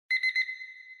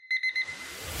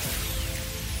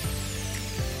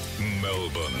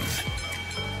Melbourne.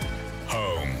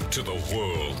 Home to the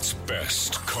world's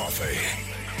best coffee.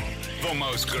 The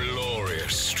most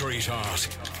glorious street art.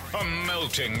 A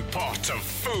melting pot of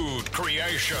food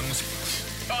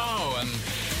creations. Oh, and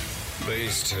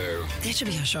these two. That should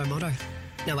be our show motto.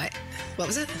 No, wait. What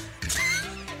was it?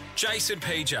 Jason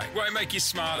PJ. Won't make you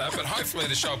smarter, but hopefully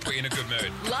the show will put you in a good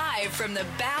mood. Live from the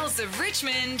bowels of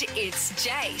Richmond, it's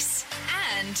Jace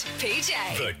and PJ.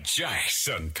 The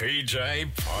Jace and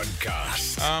PJ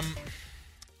podcast.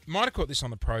 Might have caught this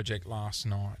on the project last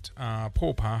night.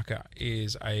 Paul Parker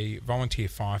is a volunteer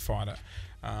firefighter.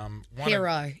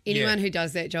 Hero. Anyone who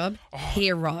does that job,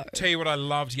 hero. Tell you what I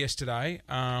loved yesterday,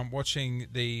 watching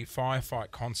the firefight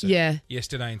concert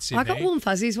yesterday in Sydney. I got warm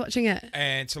fuzzies watching it.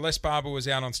 And Celeste Barber was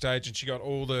out on stage and she got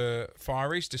all the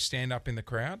fireys to stand up in the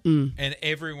crowd and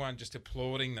everyone just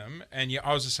applauding them. And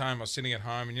I was the same. I was sitting at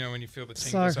home and, you know, when you feel the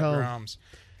tingles up your arms.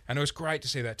 And it was great to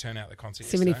see that turn out the concert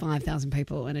 75,000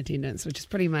 people in attendance, which is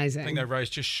pretty amazing. I think they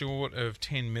raised just short of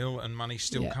 10 mil and money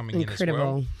still coming in as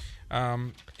well.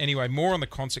 Anyway, more on the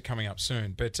concert coming up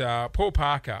soon. But Paul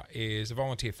Parker is a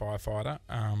volunteer firefighter.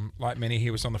 Like many, he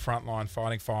was on the front line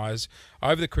fighting fires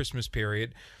over the Christmas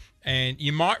period. And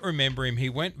you might remember him. He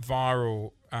went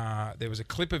viral. There was a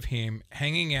clip of him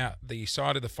hanging out the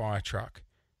side of the fire truck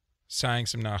saying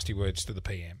some nasty words to the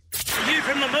PM. You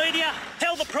from the media,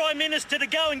 tell the Prime Minister to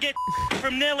go and get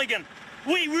from Nelligan.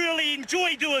 We really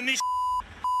enjoy doing this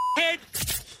head.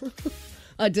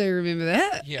 I do remember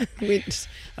that. Yeah. Went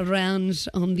around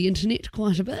on the internet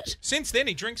quite a bit. Since then,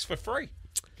 he drinks for free.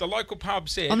 The local pub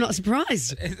said... I'm not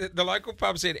surprised. The local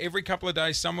pub said every couple of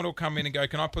days someone will come in and go,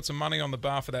 can I put some money on the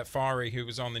bar for that fiery who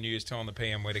was on the news telling the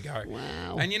PM where to go?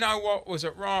 Wow. And you know what? Was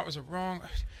it right? Was it wrong?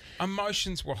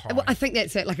 Emotions were high. Well, I think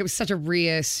that's it. Like, it was such a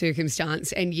rare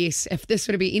circumstance. And yes, if this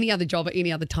were to be any other job at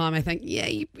any other time, I think,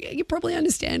 you probably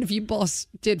understand if your boss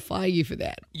did fire you for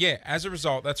that. Yeah, as a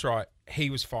result, that's right.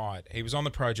 He was fired. He was on the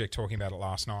project talking about it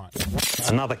last night.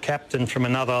 Another captain from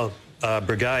another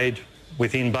brigade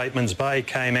within Bateman's Bay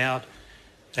came out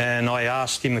and I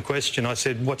asked him the question. I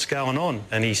said, what's going on?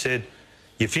 And he said,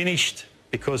 you finished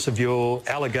because of your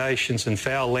allegations and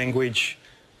foul language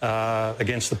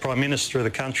against the Prime Minister of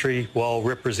the country while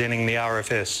representing the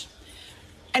RFS.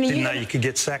 And didn't know you could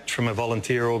get sacked from a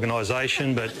volunteer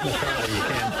organisation, but apparently you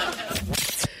can.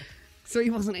 So he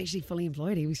wasn't actually fully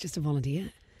employed. He was just a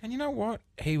volunteer. And you know what?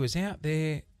 He was out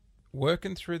there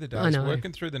working through the days,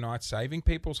 working through the night, saving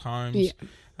people's homes.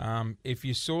 Yeah. If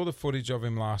you saw the footage of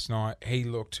him last night, he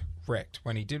looked wrecked.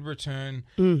 When he did return,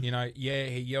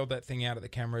 he yelled that thing out at the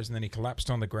cameras and then he collapsed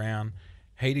on the ground.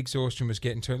 Heat exhaustion was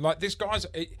getting to him. Like, this guy's,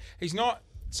 he's not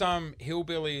some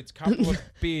hillbilly, it's a couple of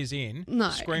beers in,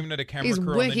 screaming at a camera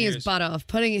crew on the news. He's working his butt off,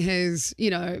 putting his,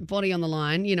 body on the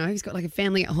line. You know, he's got like a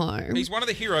family at home. He's one of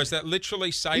the heroes that literally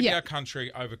saved our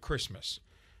country over Christmas.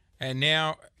 And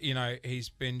now, he's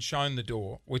been shown the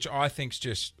door, which I think's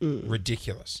just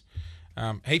ridiculous.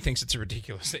 He thinks it's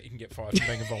ridiculous that you can get fired for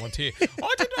being a volunteer.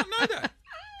 I did not know that.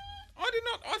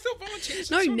 I thought volunteers...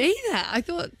 No, neither. I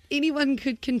thought anyone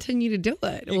could continue to do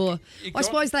it. I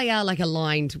suppose they are like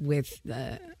aligned with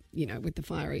the, with the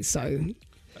fireys. So,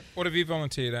 what have you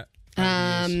volunteered at?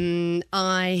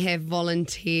 I have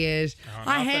volunteered.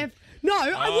 No,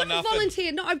 I wouldn't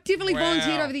volunteer. No, I've definitely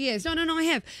volunteered over the years. No, I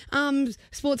have.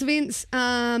 Sports events.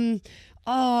 Made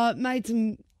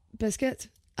some biscuits.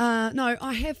 No,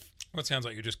 I have. Well, it sounds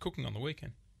like you're just cooking on the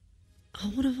weekend. Oh,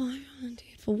 what have I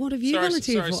volunteered for? What have you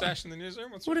volunteered for? Sorry, Sash in the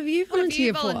newsroom. What have you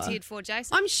volunteered for,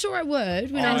 Jason? I'm sure I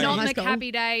would. When I was in high school.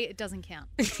 Maccabi Day, it doesn't count.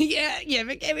 yeah,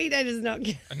 Maccabi Day does not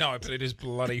count. No, but it is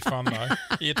bloody fun, though.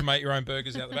 You get to make your own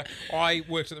burgers out the back. I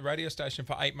worked at the radio station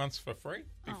for 8 months for free.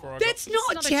 That's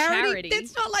not charity.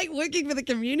 That's not like working for the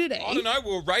community. I don't know.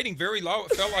 We were rating very low.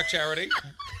 It felt like charity.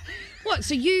 What?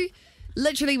 So you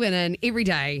literally went in every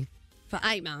day for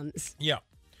 8 months? Yeah.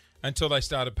 Until they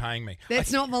started paying me.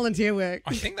 That's not volunteer work.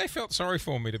 I think they felt sorry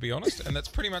for me, to be honest, and that's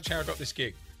pretty much how I got this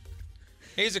gig.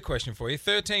 Here's a question for you.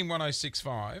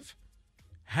 131065.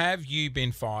 Have you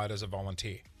been fired as a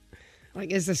volunteer? Like,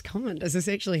 is this common? Does this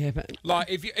actually happen? Like,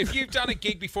 if you've done a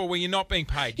gig before where you're not being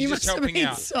paid, you're just helping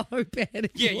out. So bad.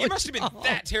 Yeah, you must have been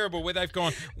that terrible where they've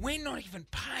gone, we're not even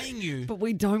paying you. But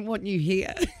we don't want you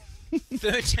here.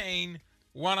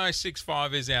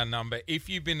 131065 is our number. If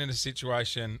you've been in a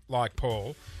situation like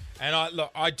Paul... And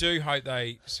I do hope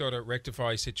they sort of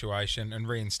rectify his situation and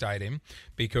reinstate him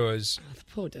because... Oh, the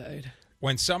poor dude.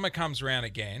 When summer comes around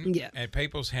again and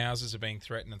people's houses are being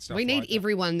threatened and stuff like that... We need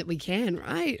everyone that we can,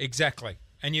 right? Exactly.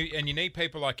 And you need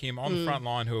people like him on the front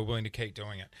line who are willing to keep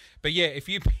doing it. But yeah, if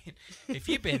you've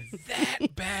been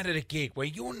that bad at a gig where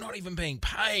you're not even being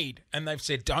paid and they've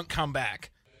said, don't come back...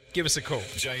 give us a call.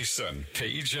 Jason,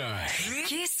 PJ.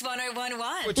 Kiss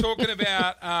 1011. We're talking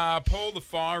about Paul the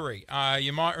Fiery.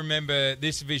 You might remember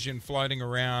this vision floating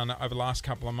around over the last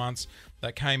couple of months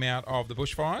that came out of the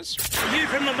bushfires. You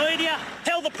from the media,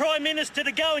 tell the Prime Minister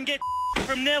to go and get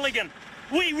from Nelligan.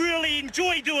 We really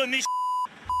enjoy doing this,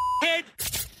 head.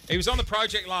 He was on the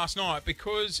project last night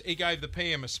because he gave the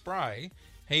PM a spray.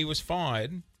 He was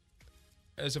fired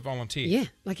as a volunteer. Yeah,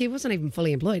 like he wasn't even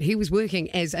fully employed. He was working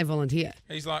as a volunteer.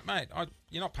 He's like, mate,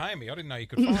 you're not paying me. I didn't know you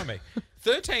could fire me.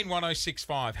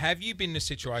 131065. Have you been in a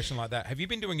situation like that? Have you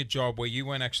been doing a job where you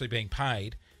weren't actually being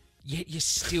paid, yet you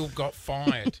still got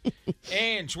fired?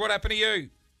 Ange, what happened to you?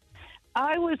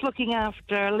 I was looking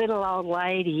after a little old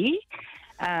lady,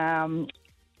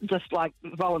 just like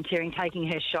volunteering, taking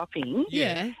her shopping.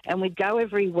 Yeah. And we'd go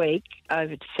every week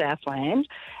over to Southland,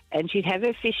 and she'd have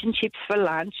her fish and chips for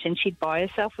lunch, and she'd buy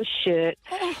herself a shirt.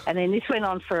 And then this went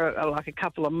on for like a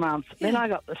couple of months. Then I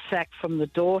got the sack from the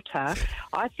daughter,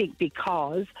 I think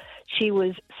because she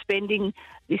was spending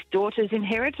this daughter's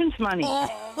inheritance money.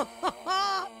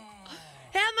 How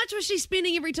much was she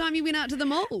spending every time you went out to the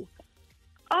mall?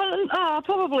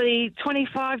 Probably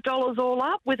 $25 all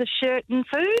up with a shirt and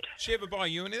food. She ever buy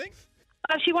you anything?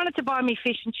 She wanted to buy me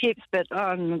fish and chips, but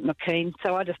I'm not keen,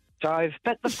 so I just drove.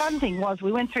 But the fun thing was,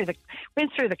 we went through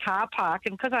the car park,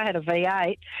 and because I had a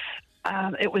V8,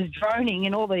 it was droning,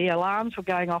 and all the alarms were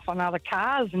going off on other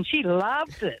cars, and she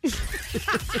loved it.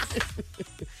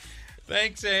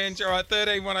 Thanks, Ange. All right,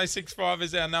 131065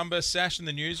 is our number. Sash in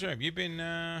the newsroom. You've been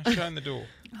shown the door.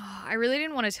 Oh, I really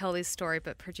didn't want to tell this story,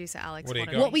 but producer Alex What do you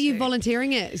wanted got? me What were you to.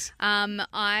 volunteering as?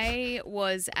 I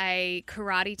was a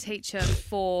karate teacher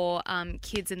for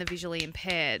kids in the visually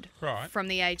impaired Right. from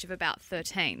the age of about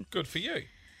 13. Good for you.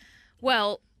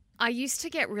 Well, I used to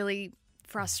get really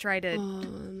frustrated. Oh,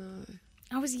 no.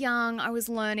 I was young, I was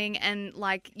learning, and,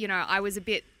 I was a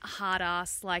bit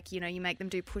hard-ass, you make them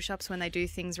do push-ups when they do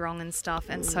things wrong and stuff,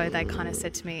 and so they kind of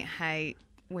said to me, hey,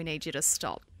 we need you to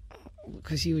stop.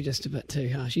 Because you were just a bit too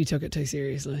harsh. You took it too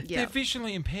seriously. Yeah. They're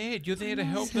visually impaired. You're there to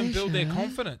help them build their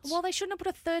confidence. Well, they shouldn't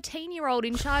have put a 13-year-old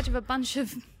in charge of a bunch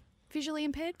of visually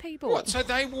impaired people. What? So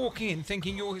they walk in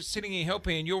thinking you're sitting here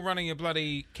helping and you're running a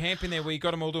bloody camp in there where you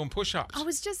got them all doing push-ups. I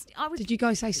was. Did you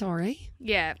go say sorry?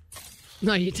 Yeah.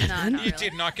 No, you didn't. No, not You really.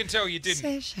 didn't. I can tell you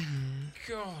didn't. Sasha.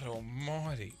 God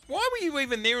almighty. Why were you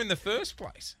even there in the first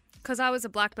place? Because I was a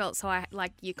black belt, so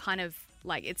you kind of,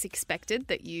 it's expected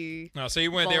that you... No, so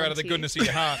you weren't there out of the volunteer. goodness of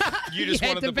your heart. You just You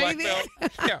had wanted to the be black there.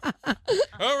 belt. Yeah.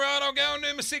 All right, I'll go and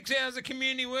do my 6 hours of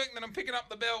community work and then I'm picking up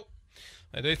the belt.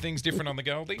 They do things different on the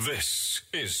Goldie. This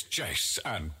is Jace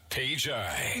and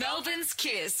PJ. Melbourne's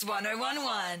Kiss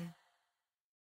 1011.